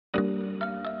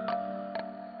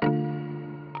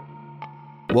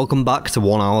Welcome back to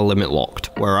 1 Hour Limit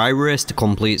Locked, where I race to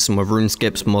complete some of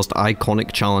RuneScape's most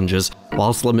iconic challenges,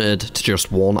 whilst limited to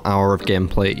just 1 hour of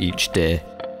gameplay each day.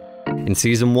 In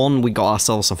Season 1, we got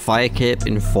ourselves a fire cape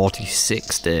in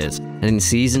 46 days, and in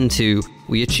Season 2,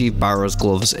 we achieved Barrow's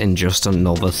gloves in just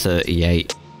another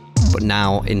 38. But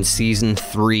now, in Season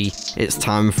 3, it's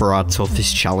time for our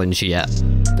toughest challenge yet.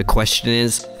 The question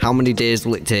is, how many days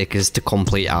will it take us to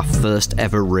complete our first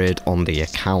ever raid on the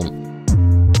account?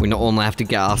 We not only have to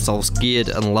get ourselves geared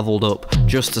and leveled up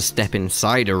just to step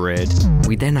inside a raid,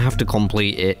 we then have to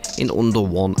complete it in under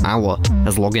 1 hour,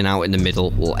 as logging out in the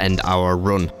middle will end our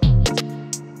run.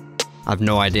 I've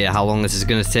no idea how long this is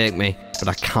going to take me, but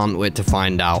I can't wait to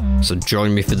find out, so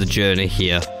join me for the journey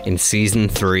here in Season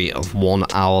 3 of 1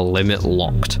 Hour Limit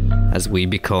Locked, as we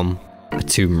become a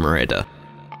Tomb Raider.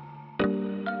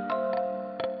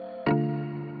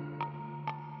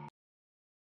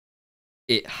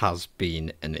 It has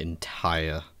been an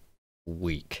entire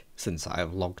week since I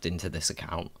have logged into this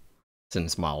account,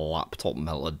 since my laptop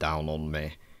melted down on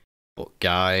me. But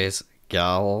guys,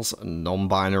 gals, and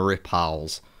non-binary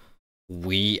pals,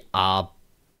 we are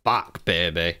back,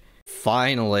 baby.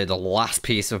 Finally, the last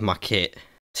piece of my kit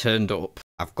turned up.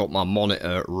 I've got my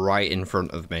monitor right in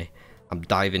front of me. I'm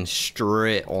diving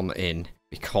straight on in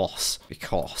because,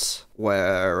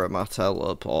 where are my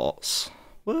teleports?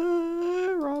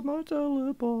 Where are my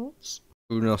teleports?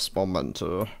 Unos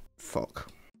momento. Fuck.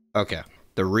 Okay.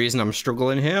 The reason I'm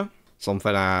struggling here,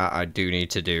 something I do need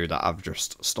to do that I've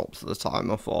just stopped the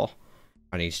timer for.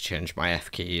 I need to change my F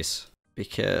keys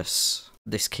because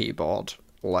this keyboard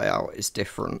layout is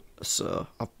different. So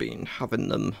I've been having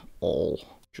them all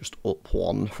just up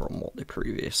one from what they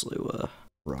previously were,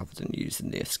 rather than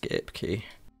using the escape key.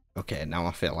 Okay, now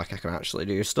I feel like I can actually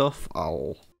do stuff.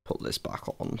 I'll put this back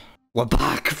on. We're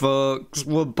back, folks!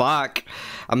 We're back!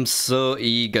 I'm so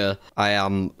eager. I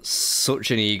am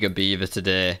such an eager beaver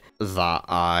today that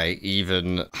I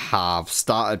even have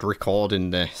started recording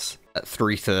this at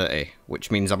 3:30,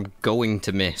 which means I'm going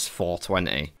to miss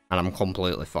 4:20, and I'm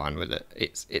completely fine with it.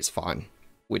 It's fine.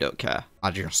 We don't care.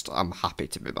 I'm happy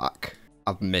to be back.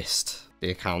 I've missed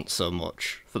the account so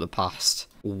much for the past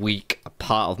week. A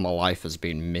part of my life has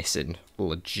been missing,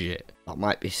 legit. That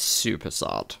might be super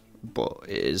sad, but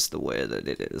it is the way that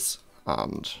it is,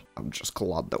 and I'm just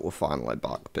glad that we're finally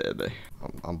back, baby.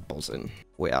 I'm buzzing.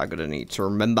 We are gonna need to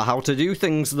remember how to do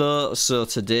things though, so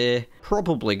today,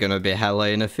 probably gonna be hella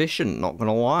inefficient, not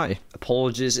gonna lie.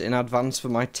 Apologies in advance for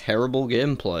my terrible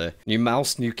gameplay. New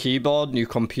mouse, new keyboard, new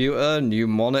computer, new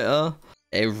monitor.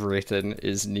 Everything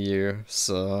is new,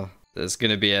 so there's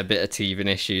gonna be a bit of teething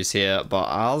issues here, but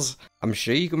as I'm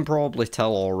sure you can probably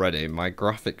tell already, my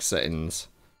graphics settings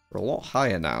are a lot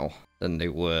higher now than they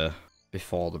were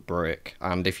before the break.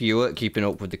 And if you weren't keeping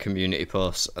up with the community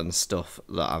posts and stuff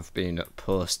that I've been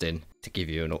posting to give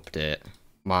you an update,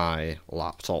 my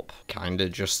laptop kinda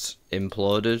just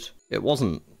imploded. It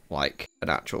wasn't like an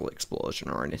actual explosion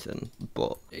or anything,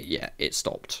 but yeah, it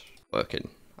stopped working.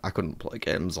 I couldn't play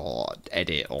games or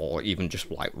edit or even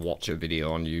just like watch a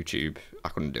video on YouTube. I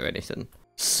couldn't do anything.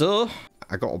 So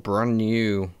I got a brand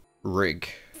new rig,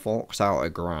 forked out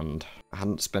 $1,000. I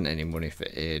hadn't spent any money for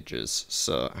ages,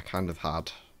 so I kind of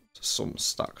had some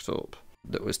stacked up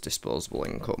that was disposable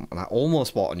income, and I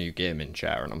almost bought a new gaming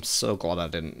chair, and I'm so glad I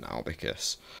didn't now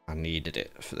because I needed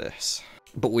it for this.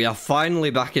 But we are finally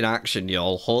back in action,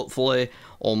 y'all. Hopefully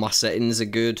all my settings are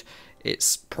good.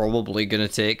 It's probably gonna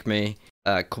take me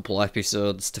a couple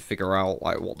episodes to figure out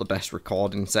like what the best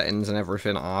recording settings and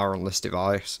everything are on this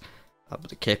device, but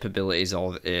the capabilities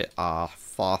of it are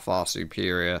far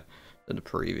superior than the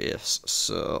previous,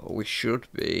 so we should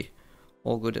be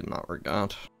all good in that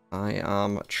regard. I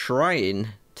am trying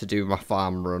to do my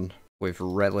farm run with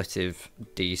relative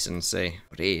decency,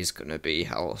 but it is going to be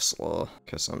hella slow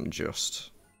because I'm just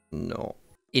not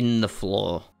in the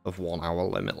flow of 1 hour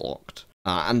limit locked.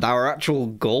 And our actual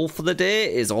goal for the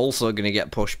day is also going to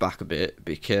get pushed back a bit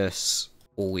because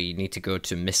we need to go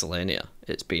to Miscellanea.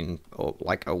 It's been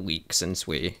like a week since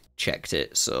we checked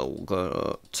it, so we're going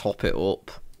to top it up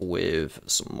with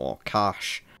some more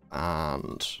cash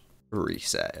and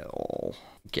reset it all,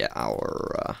 get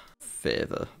our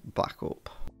favour back up.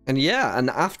 And yeah,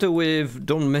 and after we've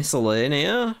done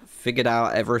Miscellanea, figured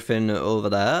out everything over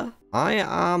there, I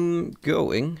am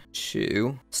going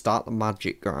to start the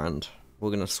magic grind. We're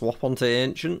going to swap onto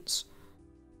Ancients,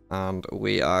 and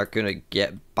we are going to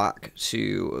get back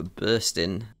to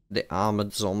bursting the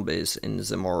armoured zombies in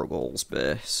Zimorgol's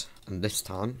base. And this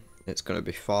time, it's going to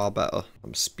be far better.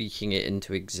 I'm speaking it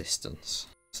into existence,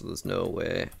 so there's no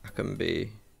way I can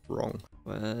be wrong.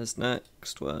 Where's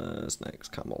next? Where's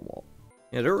next? Camelot.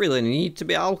 I don't really need to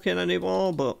be alching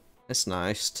anymore, but it's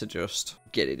nice to just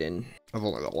get it in. I've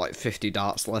only got like 50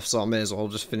 darts left, so I may as well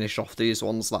just finish off these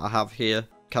ones that I have here.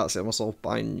 Can't see myself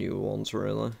buying new ones,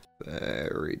 really.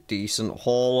 Very decent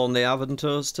haul on the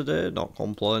Aventures today, not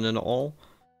complaining at all.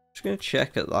 Just gonna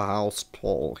check at the house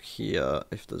portal here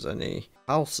if there's any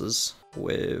houses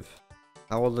with...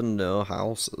 How are there no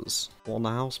houses on the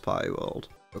house party world?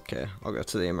 Okay, I'll go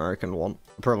to the American one.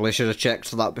 Probably should have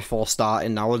checked that before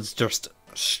starting. I was just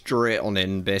straight on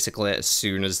in, basically, as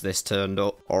soon as this turned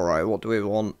up. Alright, what do we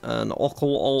want? An occult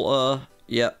altar.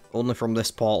 Yep, only from this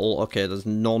portal. Okay, there's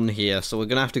none here, so we're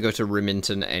gonna have to go to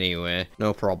Remington anyway.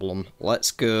 No problem.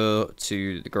 Let's go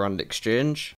to the Grand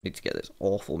Exchange. Need to get this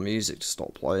awful music to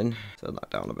stop playing. Turn that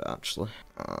down a bit, actually.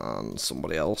 And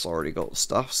somebody else already got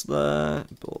staffs there,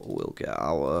 but we'll get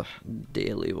our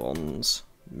daily ones.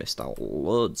 Missed out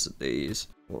loads of these.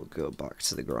 We'll go back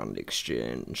to the Grand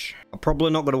Exchange. I'm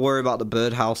probably not going to worry about the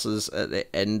birdhouses at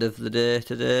the end of the day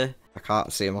today. I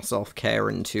can't see myself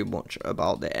caring too much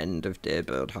about the end of day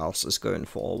birdhouses going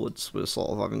forwards. We were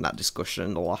sort of having that discussion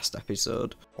in the last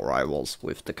episode, or I was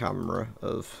with the camera,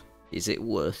 of is it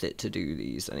worth it to do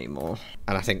these anymore?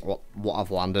 And I think what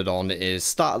I've landed on is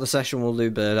start of the session we'll do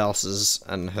birdhouses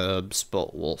and herbs,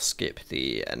 but we'll skip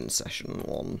the end session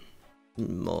one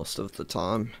most of the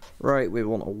time. Right, we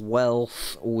want a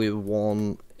wealth, we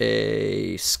want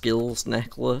a skills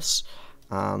necklace,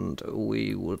 and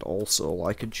we would also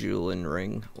like a dueling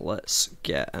ring. Let's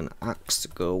get an axe to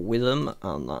go with them,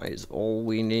 and that is all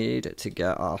we need to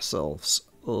get ourselves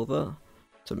over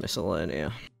to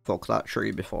Miscellanea. Fuck that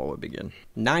tree before we begin.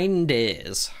 9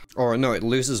 days. Or no, it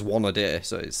loses 1 a day,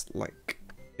 so it's like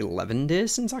 11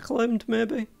 days since I claimed,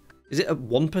 maybe? Is it a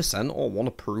 1% or 1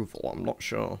 approval? I'm not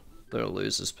sure. There are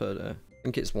losers per day. I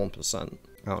think it's 1%.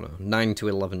 I don't know. 9 to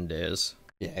 11 days.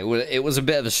 Yeah, it was a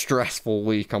bit of a stressful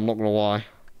week, I'm not gonna lie.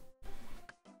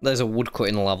 There's a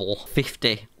woodcutting level.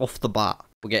 50 off the bat.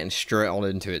 We're getting straight on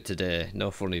into it today.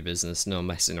 No funny business, no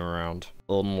messing around.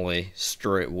 Only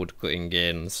straight woodcutting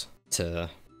gains to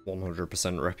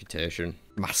 100% reputation.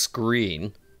 My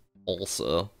screen,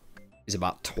 also, is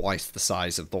about twice the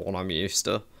size of the one I'm used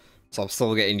to. So I'm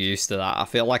still getting used to that. I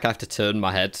feel like I have to turn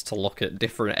my head to look at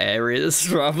different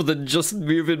areas rather than just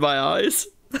moving my eyes.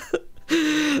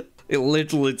 It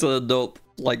literally turned up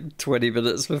like 20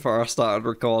 minutes before I started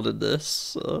recording this,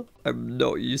 so I'm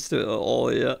not used to it at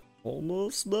all yet.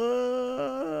 Almost there.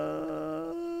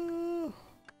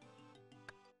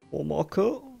 One more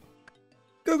cut.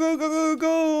 Go, go, go, go,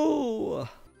 go!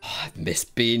 I've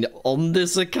missed being on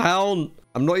this account.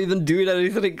 I'm not even doing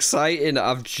anything exciting.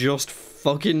 I've just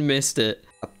fucking missed it.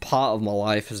 A part of my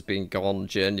life has been gone,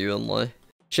 genuinely.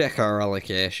 Check our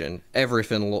allocation.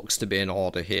 Everything looks to be in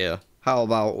order here. How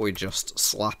about we just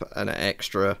slap an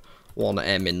extra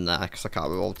 1M in there, because I can't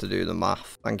be able to do the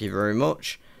math. Thank you very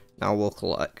much. Now we'll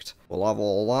collect. We'll have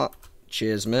all that.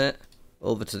 Cheers, mate.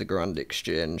 Over to the Grand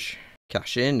Exchange.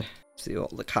 Cash in. See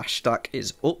what the cash stack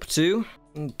is up to.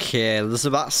 Okay, there's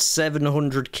about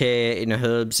 700k in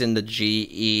herbs in the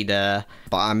GE there,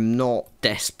 but I'm not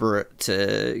desperate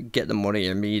to get the money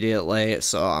immediately,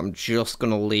 so I'm just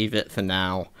gonna leave it for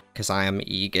now, because I am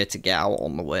eager to get out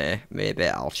on the way. Maybe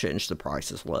I'll change the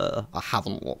prices later. I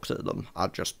haven't looked at them. I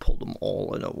just put them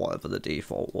all in at whatever the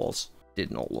default was.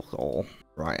 Did not look at all.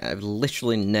 Right, I've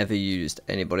literally never used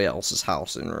anybody else's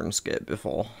house in RuneScape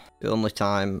before. The only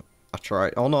time I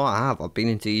tried... Oh no, I have. I've been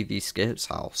into EVscape's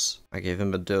house. I gave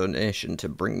him a donation to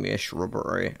bring me a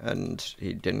shrubbery, and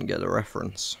he didn't get the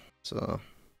reference. So,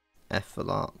 F for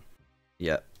that.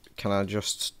 Yep. Can I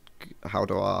just... How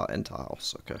do I enter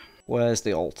house? Okay. Where's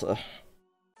the altar?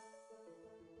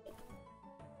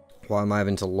 Why am I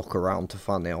having to look around to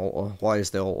find the altar? Why is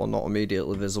the altar not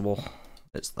immediately visible?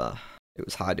 It's there. It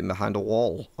was hiding behind a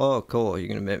wall. Oh, cool. You're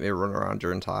gonna make me run around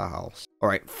your entire house.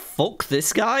 Alright, fuck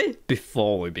this guy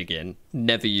before we begin.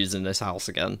 Never using this house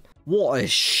again. What a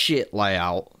shit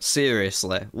layout.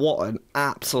 Seriously. What an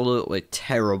absolutely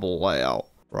terrible layout.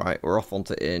 Right, we're off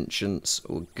onto Ancients.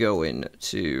 We're going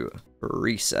to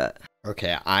reset.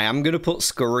 Okay, I am gonna put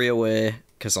Scurry away,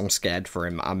 because I'm scared for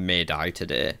him. I may die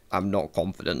today. I'm not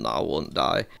confident that I won't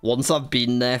die. Once I've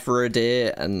been there for a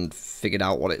day and figured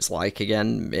out what it's like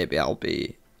again, maybe I'll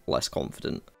be less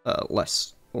confident.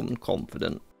 Less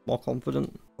unconfident. More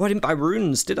confident. Oh, I didn't buy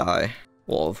runes, did I?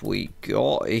 What have we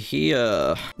got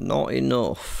here? Not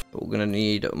enough. We're gonna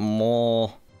need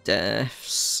more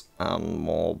deaths and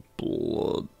more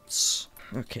bloods.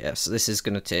 Okay, so this is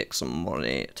going to take some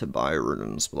money to buy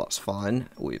runes, but that's fine.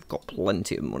 We've got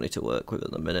plenty of money to work with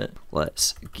at the minute.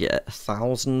 Let's get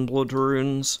 1,000 blood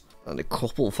runes. And a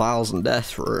couple thousand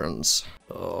death runes.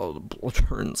 Oh, the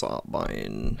blood runes aren't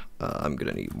buying. I'm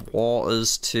gonna need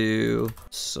waters too.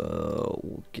 So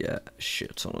we'll get a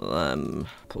shit ton of them.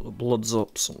 Put the bloods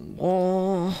up some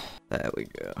more. There we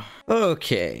go.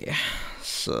 Okay,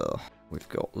 so we've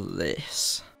got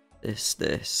this.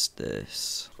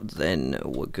 This. Then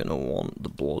we're gonna want the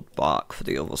blood back for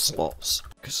the other slots.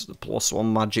 Because the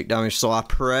 +1 magic damage. So our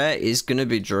prayer is gonna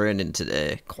be draining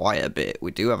today quite a bit. We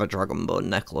do have a dragon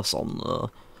bone necklace on though.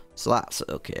 So that's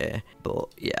okay. But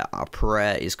yeah, our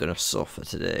prayer is gonna suffer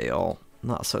today, y'all.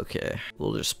 That's okay.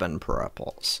 We'll just spend prayer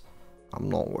pots. I'm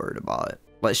not worried about it.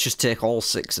 Let's just take all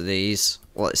 6 of these.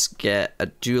 Let's get a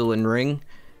dueling ring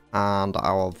and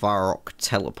our Varrock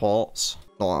teleports.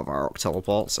 Not our Varrock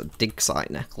teleports, a dig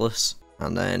site necklace.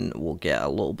 And then we'll get a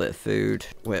little bit of food.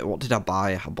 Wait, what did I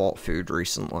buy? I bought food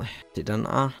recently, didn't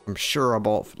I? I'm sure I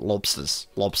bought lobsters.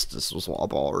 Lobsters was what I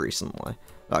bought recently.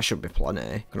 That should be plenty.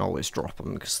 You can always drop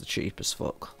them because they're cheap as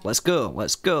fuck. Let's go,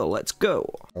 let's go, let's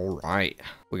go. Alright,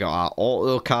 we got our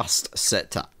auto cast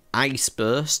set to Ice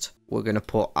Burst. We're going to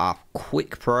put our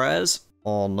quick prayers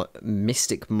on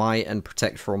Mystic Might and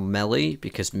Protect from Melee,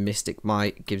 because Mystic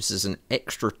Might gives us an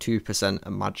extra 2%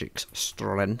 of magic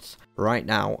strength. Right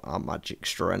now, our magic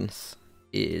strength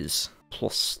is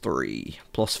 +3,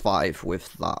 +5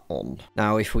 with that on.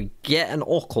 Now, if we get an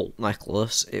occult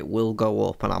necklace, it will go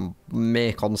up, and I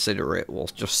may consider it. We'll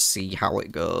just see how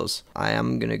it goes. I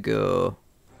am going to go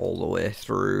all the way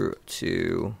through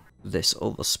to this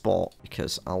other spot,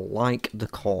 because I like the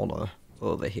corner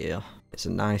over here. It's a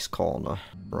nice corner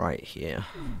right here.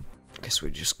 Guess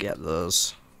we just get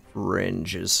those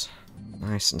ranges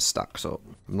nice and stacked up.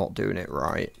 I'm not doing it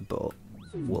right, but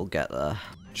we'll get there.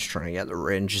 Just trying to get the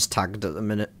ranges tagged at the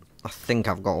minute. I think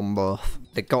I've got them both.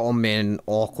 They got them in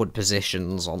awkward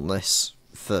positions on this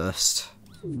first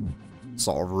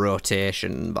sort of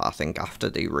rotation, but I think after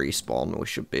they respawn we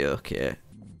should be okay.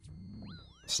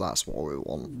 So that's what we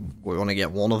want. We want to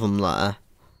get one of them there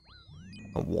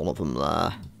and one of them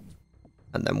there.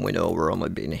 And then we know we're only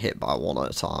being hit by one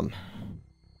at a time.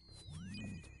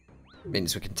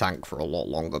 Means we can tank for a lot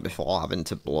longer before having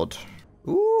to blood.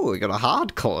 Ooh, we got a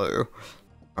hard clue.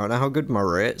 I don't know how good my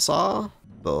rates are,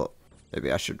 but maybe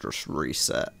I should just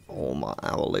reset all my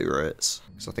hourly rates.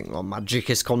 Because I think my magic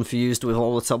is confused with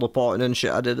all the teleporting and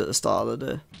shit I did at the start of the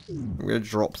day. I'm going to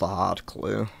drop the hard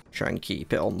clue. Try and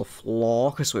keep it on the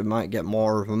floor, because we might get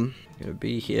more of them. Going to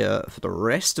be here for the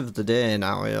rest of the day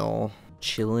now, y'all.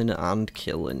 Chilling and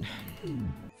killing.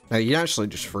 Now, you can actually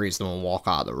just freeze them and walk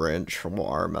out of the range, from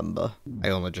what I remember. I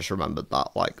only just remembered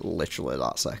that, like, literally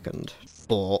that second.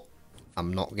 But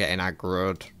I'm not getting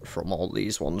aggroed from all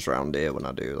these ones around here when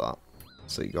I do that.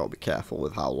 So you gotta be careful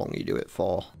with how long you do it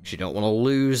for, because you don't want to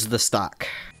lose the stack.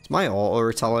 Is my auto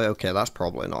retaliate? Okay, that's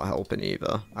probably not helping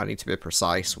either. I need to be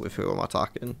precise with who I'm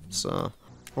attacking, so...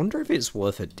 I wonder if it's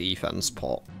worth a defense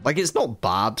pot. Like, it's not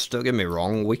bad, don't get me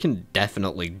wrong. We can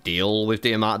definitely deal with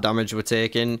the amount of damage we're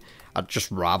taking. I'd just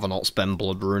rather not spend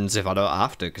blood runes if I don't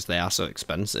have to, because they are so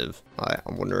expensive.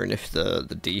 I'm wondering if the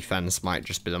defense might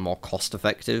just be the more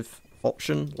cost-effective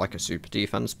option, like a super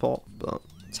defense pot, but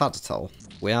it's hard to tell.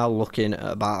 We are looking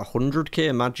at about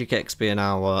 100k magic XP an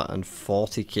hour and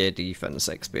 40k defense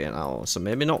XP an hour, so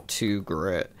maybe not too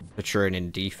great for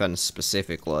training defense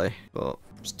specifically, but...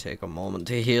 just take a moment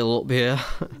to heal up here.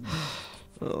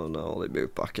 Oh no, they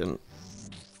move back in.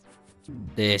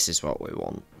 This is what we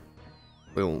want.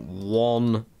 We want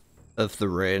one of the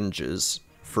ranges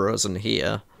frozen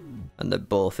here, and they're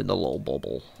both in the little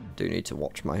bubble. Do need to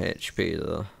watch my HP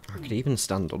though. I could even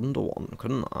stand under one,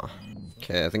 couldn't I?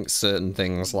 Okay, I think certain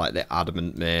things like the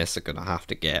adamant mace are gonna have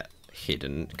to get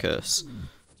hidden, because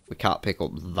we can't pick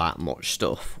up that much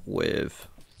stuff with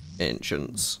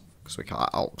ancients. Because we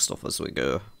can't alch stuff as we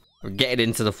go. We're getting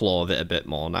into the flow of it a bit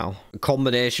more now. A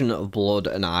combination of blood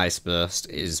and ice burst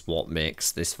is what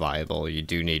makes this viable. You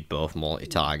do need both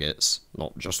multi-targets,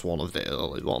 not just one of the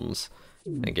early ones.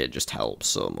 I think it just helps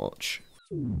so much.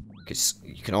 Because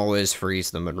you can always freeze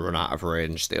them and run out of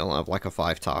range. They only have like a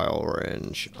 5 tile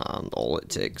range, and all it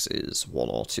takes is 1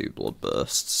 or 2 blood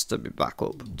bursts to be back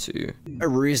up to a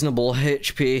reasonable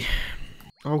HP.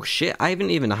 Oh shit, I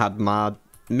haven't even had my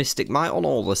Mystic Might on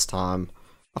all this time.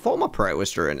 I thought my Prey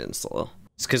was draining still.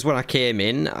 It's because when I came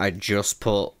in, I just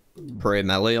put Prey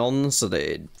Melee on so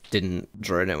that it didn't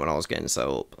drain it when I was getting set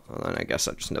up. And then I guess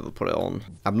I just never put it on.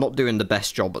 I'm not doing the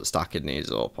best job at stacking these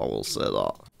up, I will say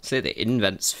that. See, the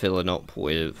invent's filling up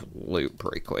with loot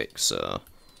pretty quick, so...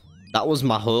 that was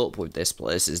my hope with this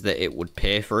place, is that it would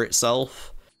pay for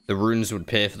itself. The runes would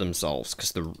pay for themselves,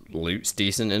 because the loot's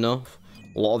decent enough.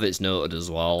 A lot of it's noted as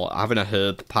well. Having a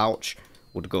herb pouch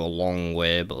would go a long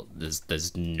way, but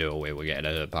there's no way we're getting a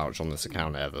herb pouch on this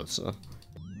account ever, so...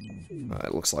 Right,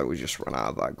 it looks like we just ran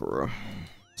out of aggro.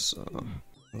 So,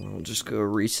 I'll just go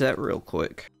reset real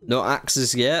quick. No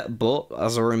axes yet, but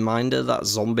as a reminder, that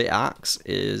zombie axe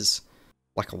is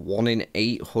like a 1 in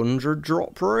 800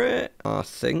 drop rate, I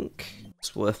think.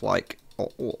 It's worth like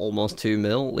almost 2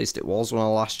 mil, at least it was when I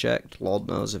last checked. Lord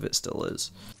knows if it still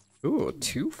is. Ooh, a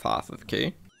tooth half of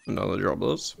key. Another drop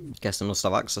those. Guess I must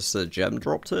have access to the gem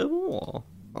drop table, or...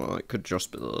 I don't know, it could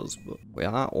just be those, but we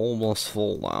are almost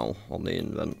full now on the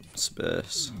invent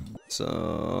space.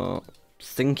 So,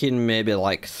 thinking maybe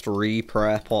like 3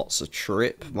 prayer pots a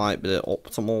trip might be the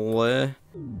optimal way.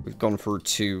 We've gone through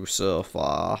 2 so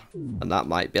far, and that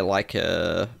might be like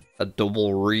a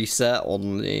double reset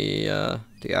on the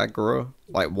aggro.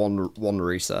 Like one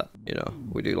reset, you know.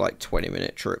 We do like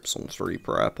 20-minute trips on 3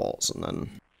 prayer pots and then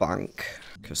bank,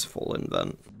 because full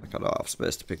invent. Like, I don't have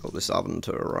space to pick up this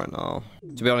Aventura right now.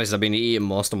 To be honest, I've been eating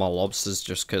most of my lobsters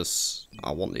just because I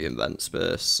want the invent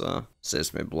space, so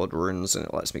saves me blood runes and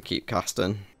it lets me keep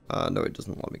casting. No, it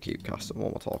doesn't let me keep casting. What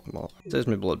am I talking about? It saves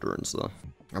me blood runes though.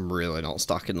 I'm really not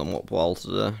stacking them up well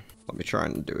today. Let me try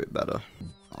and do it better.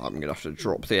 I'm gonna have to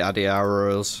drop the Addy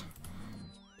arrows.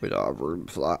 We don't have room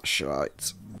for that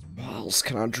shite. What else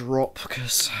can I drop?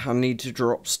 Because I need to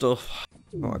drop stuff.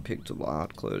 Oh, I picked up that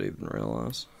hard clue, I didn't even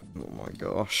realise. Oh my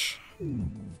gosh.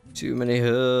 Too many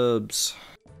herbs.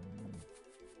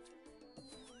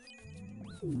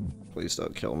 Please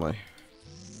don't kill me.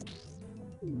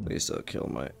 Please don't kill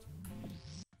me.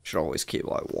 Should always keep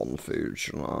like 1 food,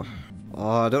 shouldn't I?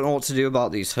 Oh, I don't know what to do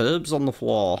about these herbs on the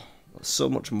floor. That's so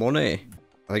much money.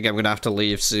 I think I'm gonna have to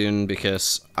leave soon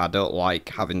because I don't like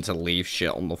having to leave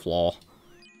shit on the floor.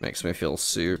 Makes me feel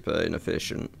super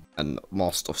inefficient. And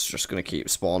more stuff's just gonna keep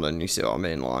spawning, you see what I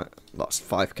mean? Like, that's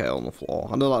 5k on the floor.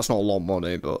 I know that's not a lot of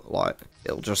money, but like,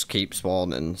 it'll just keep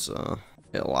spawning, so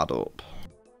it'll add up.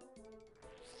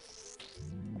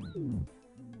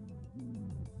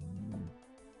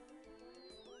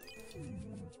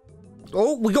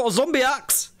 Oh, we got a zombie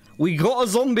axe! We got a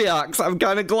zombie axe! I'm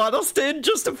kinda glad I stayed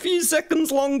just a few seconds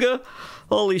longer.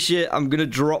 Holy shit, I'm gonna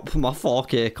drop my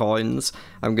 4k coins.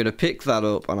 I'm gonna pick that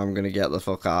up and I'm gonna get the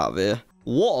fuck out of here.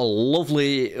 What a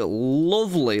lovely,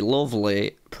 lovely,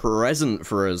 lovely present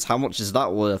for us. How much is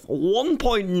that worth?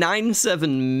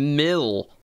 1.97 mil.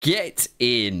 Get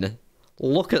in.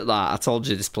 Look at that. I told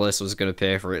you this place was going to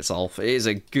pay for itself. It is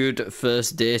a good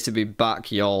first day to be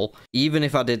back, y'all. Even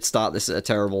if I did start this at a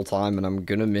terrible time and I'm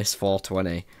going to miss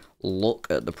 420, look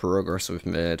at the progress we've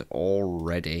made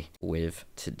already with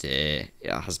today.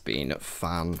 It has been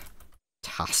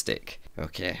fantastic.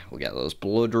 Okay, we'll get those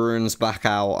blood runes back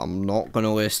out. I'm not going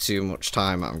to waste too much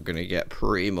time. I'm going to get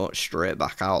pretty much straight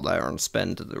back out there and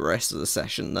spend the rest of the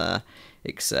session there,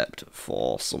 except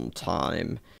for some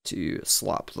time to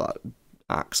slap that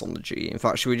axe on the GE. In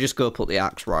fact, should we just go put the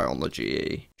axe right on the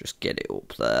GE? Just get it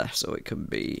up there so it can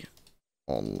be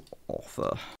on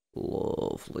offer.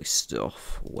 Lovely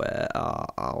stuff. Where are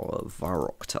our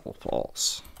Varrock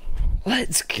teleports?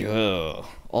 Let's go.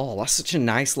 Oh, that's such a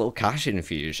nice little cash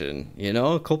infusion. You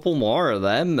know, a couple more of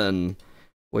them and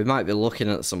we might be looking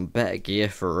at some better gear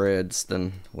for raids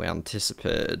than we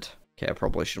anticipated. Okay, I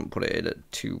probably shouldn't put it in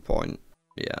at 2.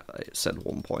 Yeah, it said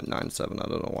 1.97. I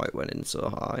don't know why it went in so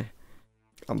high.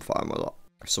 I'm fine with that.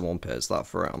 If someone pays that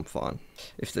for it, I'm fine.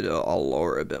 If they don't, I'll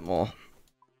lower it a bit more.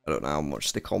 I don't know how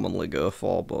much they commonly go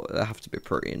for, but they have to be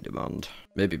pretty in demand.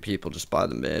 Maybe people just buy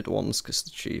the made ones because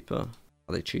they're cheaper.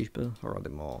 Are they cheaper or are they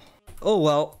more? Oh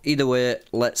well, either way,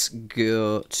 let's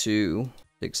go to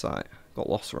dig site. Got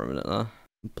lost for a minute there.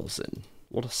 Buzzing.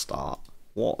 What a start.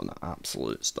 What an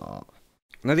absolute start.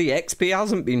 Now the XP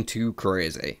hasn't been too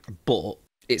crazy, but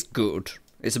it's good.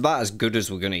 It's about as good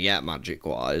as we're going to get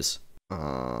magic-wise.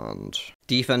 And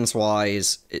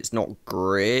defense-wise, it's not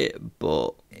great,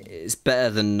 but it's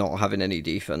better than not having any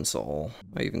defense at all.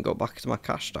 I even got back to my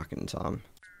cash stack in time.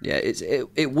 Yeah,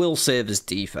 it will save us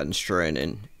defense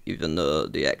training, even though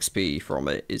the XP from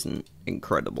it isn't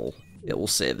incredible. It will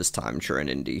save us time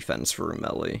training defense through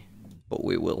melee, but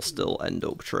we will still end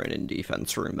up training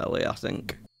defense through melee, I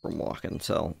think, from what I can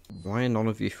tell. Why are none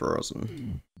of you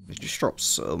frozen? They just dropped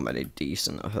so many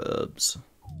decent herbs.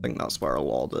 I think that's where a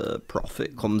lot of the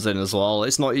profit comes in as well.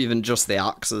 It's not even just the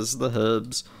axes, the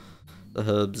herbs. The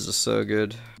herbs are so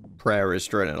good. Prayer is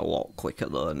draining a lot quicker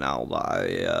though now that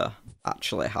I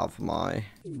actually have my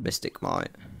Mystic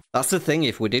Might. That's the thing,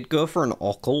 if we did go for an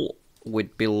occult,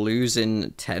 we'd be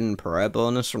losing 10 prayer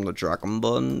bonus from the Dragon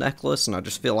Bone necklace, and I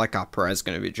just feel like our prayer is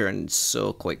going to be draining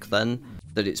so quick then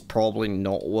that it's probably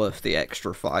not worth the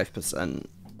extra 5%.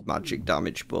 magic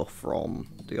damage buff from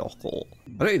the occult.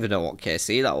 I don't even know what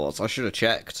KC that was. I should have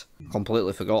checked.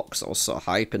 Completely forgot because I was so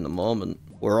hype in the moment.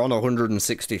 We're on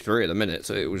 163 at the minute,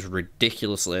 so it was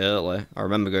ridiculously early. I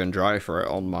remember going dry for it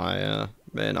on my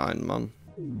main Iron Man.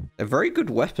 A very good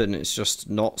weapon, it's just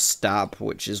not stab,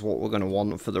 which is what we're going to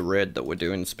want for the raid that we're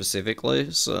doing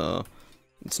specifically, so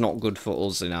it's not good for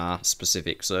us in our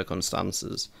specific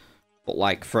circumstances. But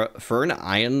like, for an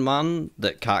Iron Man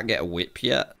that can't get a whip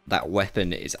yet, that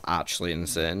weapon is actually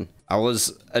insane. I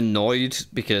was annoyed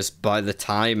because by the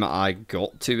time I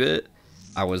got to it,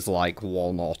 I was like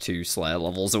 1 or 2 Slayer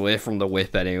levels away from the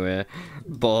whip anyway.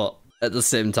 But at the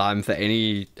same time, for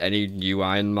any new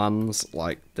Iron Mans,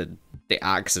 like, the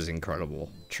axe is incredible.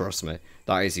 Trust me.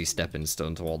 That is your stepping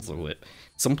stone towards the whip.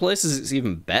 Some places it's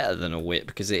even better than a whip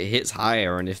because it hits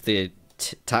higher, and if the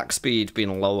attack speed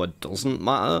being lower doesn't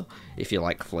matter, if you're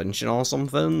like flinching or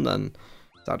something, then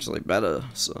it's actually better.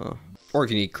 So, or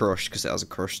if you need crush because it has a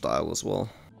crush style as well.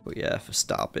 But yeah, for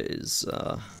stab it is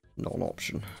not an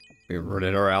option. We're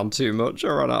running around too much. I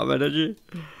run out of energy.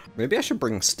 Maybe I should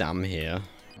bring Stam here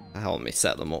to help me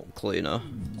set them up cleaner.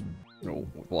 Oh,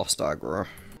 we've lost aggro.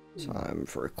 Time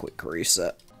for a quick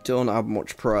reset. Don't have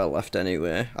much prayer left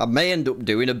anyway. I may end up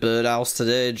doing a birdhouse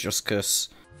today just because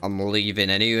I'm leaving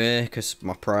anyway, because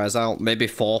my prayer's out. Maybe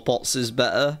 4 pots is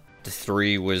better. The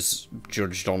 3 was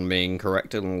judged on me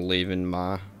incorrectly and leaving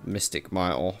my Mystic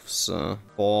Might off, so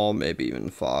 4, maybe even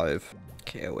 5.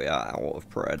 Okay, we are out of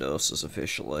prayer doses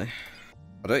officially.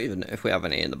 I don't even know if we have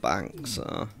any in the bank,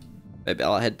 so maybe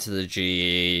I'll head to the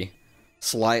GE,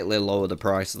 slightly lower the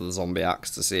price of the zombie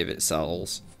axe to see if it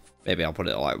sells. Maybe I'll put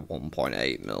it at like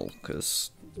 1.8 mil, because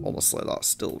honestly that's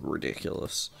still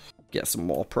ridiculous. Get some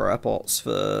more prayer pots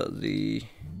for the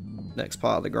next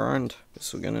part of the grind.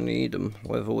 Guess we're gonna need them,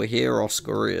 whether we're here or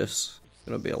Scurrius. It's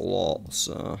gonna be a lot,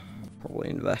 so probably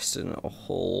invest in a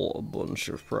whole bunch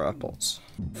of prayer pots.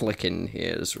 Flicking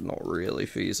here is not really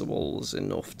feasible. It's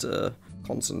enough to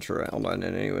concentrate on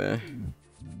it anyway.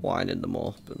 Winding them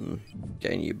up and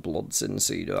getting your bloods in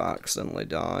so you don't accidentally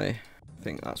die. I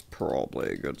think that's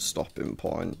probably a good stopping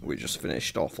point. We just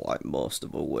finished off like most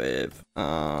of a wave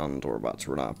and we're about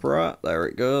to run out of prayer. There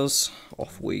it goes.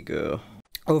 Off we go.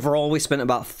 Overall, we spent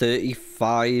about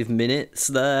 35 minutes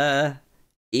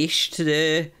there-ish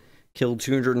today. Killed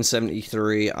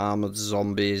 273 armored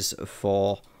zombies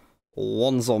for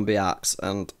 1 zombie axe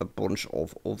and a bunch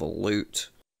of other loot.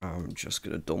 I'm just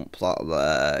going to dump that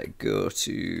there, go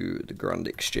to the Grand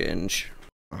Exchange.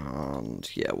 And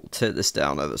yeah, we'll take this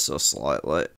down ever so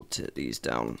slightly. We'll take these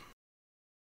down.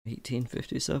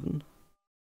 1857.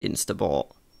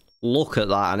 Instabot. Look at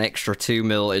that, an extra 2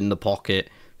 mil in the pocket.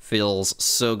 Feels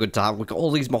so good to have. We've got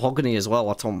all these mahogany as well.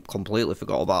 I completely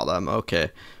forgot about them.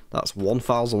 Okay, that's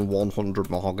 1,100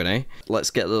 mahogany. Let's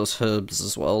get those herbs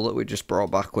as well that we just brought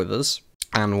back with us.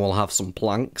 And we'll have some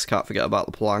planks. Can't forget about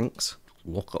the planks.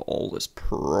 Look at all this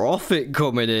profit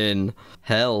coming in.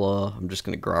 Hello. I'm just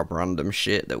going to grab random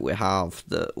shit that we have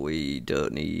that we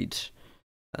don't need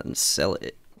and sell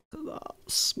it.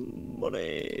 That's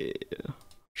money.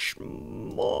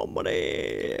 More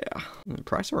money. The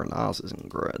price of our NAS isn't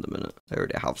great at the minute. I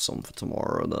already have some for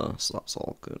tomorrow though, so that's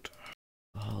all good.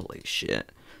 Holy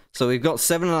shit. So we've got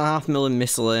 7.5 mil in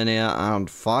miscellanea and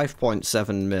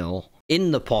 5.7 mil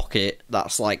in the pocket.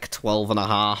 That's like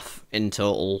 12.5 in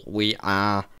total. We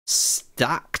are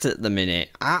stacked at the minute.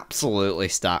 Absolutely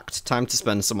stacked. Time to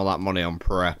spend some of that money on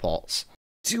prayer pots.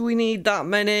 Do we need that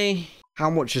many? How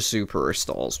much are super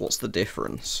restores? What's the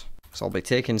difference? So I'll be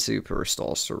taking super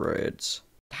restores to raids.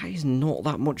 That is not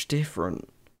that much different,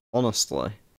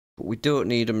 honestly. But we don't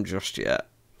need them just yet.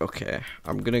 Okay,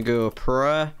 I'm gonna go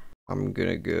prayer. I'm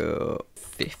gonna go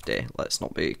 50. Let's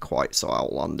not be quite so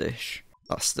outlandish.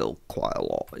 That's still quite a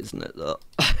lot, isn't it, though?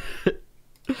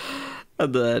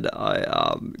 And then I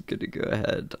am gonna go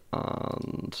ahead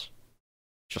and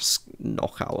just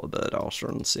knock out a birdhouse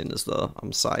run, seeing as though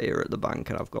I'm sat here at the bank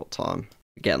and I've got time.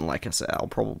 Again, like I said, I'll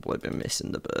probably be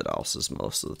missing the birdhouses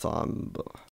most of the time, but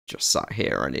just sat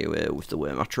here anyway with the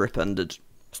way my trip ended.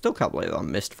 Still can't believe I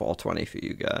missed 420 for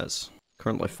you guys.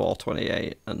 Currently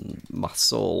 428, and my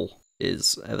soul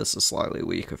is ever so slightly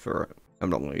weaker for it. I'm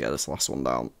not going to get this last one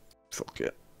down. Fuck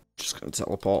it. Just going to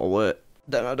teleport away.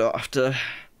 Then I don't have to...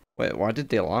 Wait, why did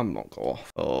the alarm not go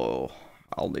off? Oh,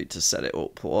 I'll need to set it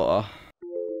up. What?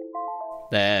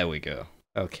 There we go.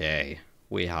 Okay,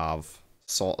 we have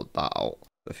sorted that out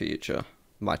for future.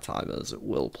 My timers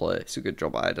will play. It's a good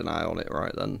job I had an eye on it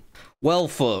right then. Well,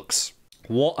 folks,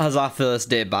 what has our first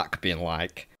day back been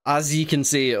like? As you can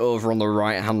see over on the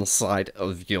right hand side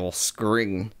of your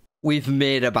screen, we've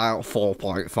made about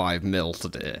 4.5 mil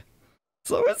today.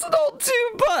 So it's not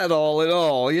too bad all in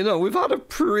all. You know, we've had a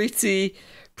pretty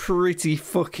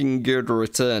fucking good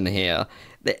return here.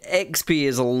 The XP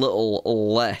is a little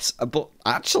less, but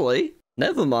actually,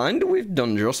 never mind, we've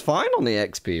done just fine on the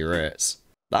XP rates.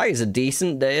 That is a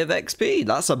decent day of XP.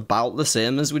 That's about the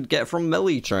same as we'd get from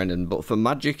melee training, but for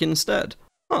magic instead.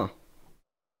 Huh.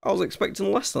 I was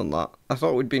expecting less than that. I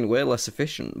thought we'd been way less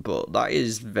efficient, but that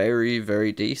is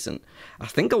very decent. I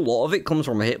think a lot of it comes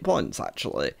from hit points,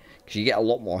 actually. Because you get a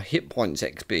lot more hit points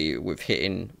XP with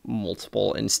hitting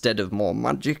multiple instead of more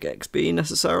magic XP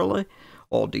necessarily,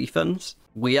 or defense.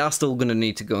 We are still going to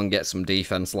need to go and get some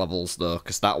defense levels though,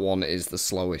 because that one is the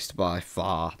slowest by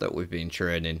far that we've been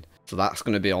training. So that's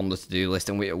going to be on the to-do list,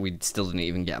 and we still didn't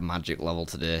even get a magic level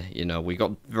today. You know, we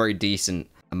got very decent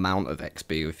amount of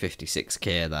XP with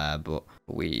 56k there, but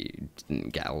we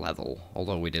didn't get a level,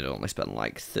 although we did only spend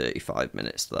like 35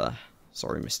 minutes there.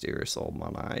 Sorry, mysterious old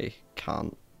man, I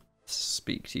can't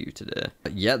speak to you today.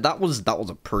 But yeah, that was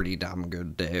a pretty damn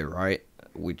good day, right?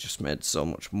 We just made so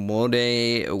much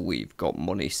money. We've got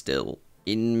money still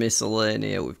in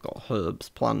miscellanea. We've got herbs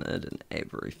planted and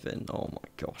everything. Oh my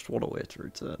gosh, what a way to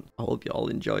return. I hope you all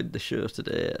enjoyed the show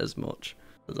today as much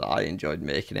as I enjoyed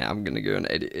making it. I'm gonna go and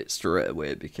edit it straight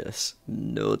away because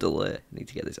no delay. I need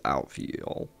to get this out for you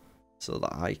all so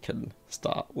that I can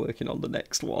start working on the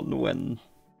next one when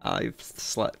I've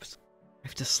slept. I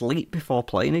have to sleep before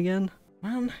playing again?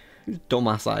 Man, whose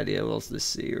dumbass idea was this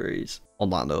series?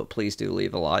 On that note, please do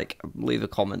leave a like, leave a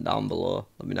comment down below.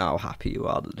 Let me know how happy you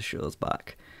are that the show's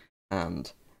back.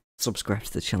 And subscribe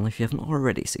to the channel if you haven't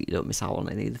already so you don't miss out on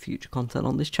any of the future content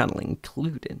on this channel,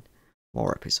 including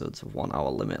more episodes of 1 Hour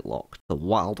Limit Locked, the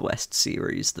Wild West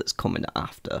series that's coming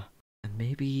after, and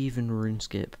maybe even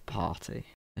RuneScape Party,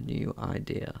 a new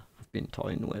idea I've been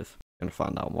toying with. I'm going to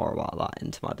find out more about that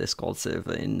into my Discord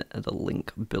server in the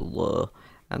link below,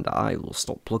 and I will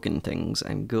stop plugging things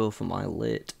and go for my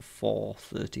late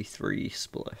 4:33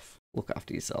 spliff. Look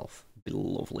after yourself, be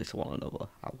lovely to one another.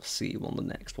 I will see you on the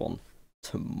next one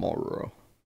tomorrow.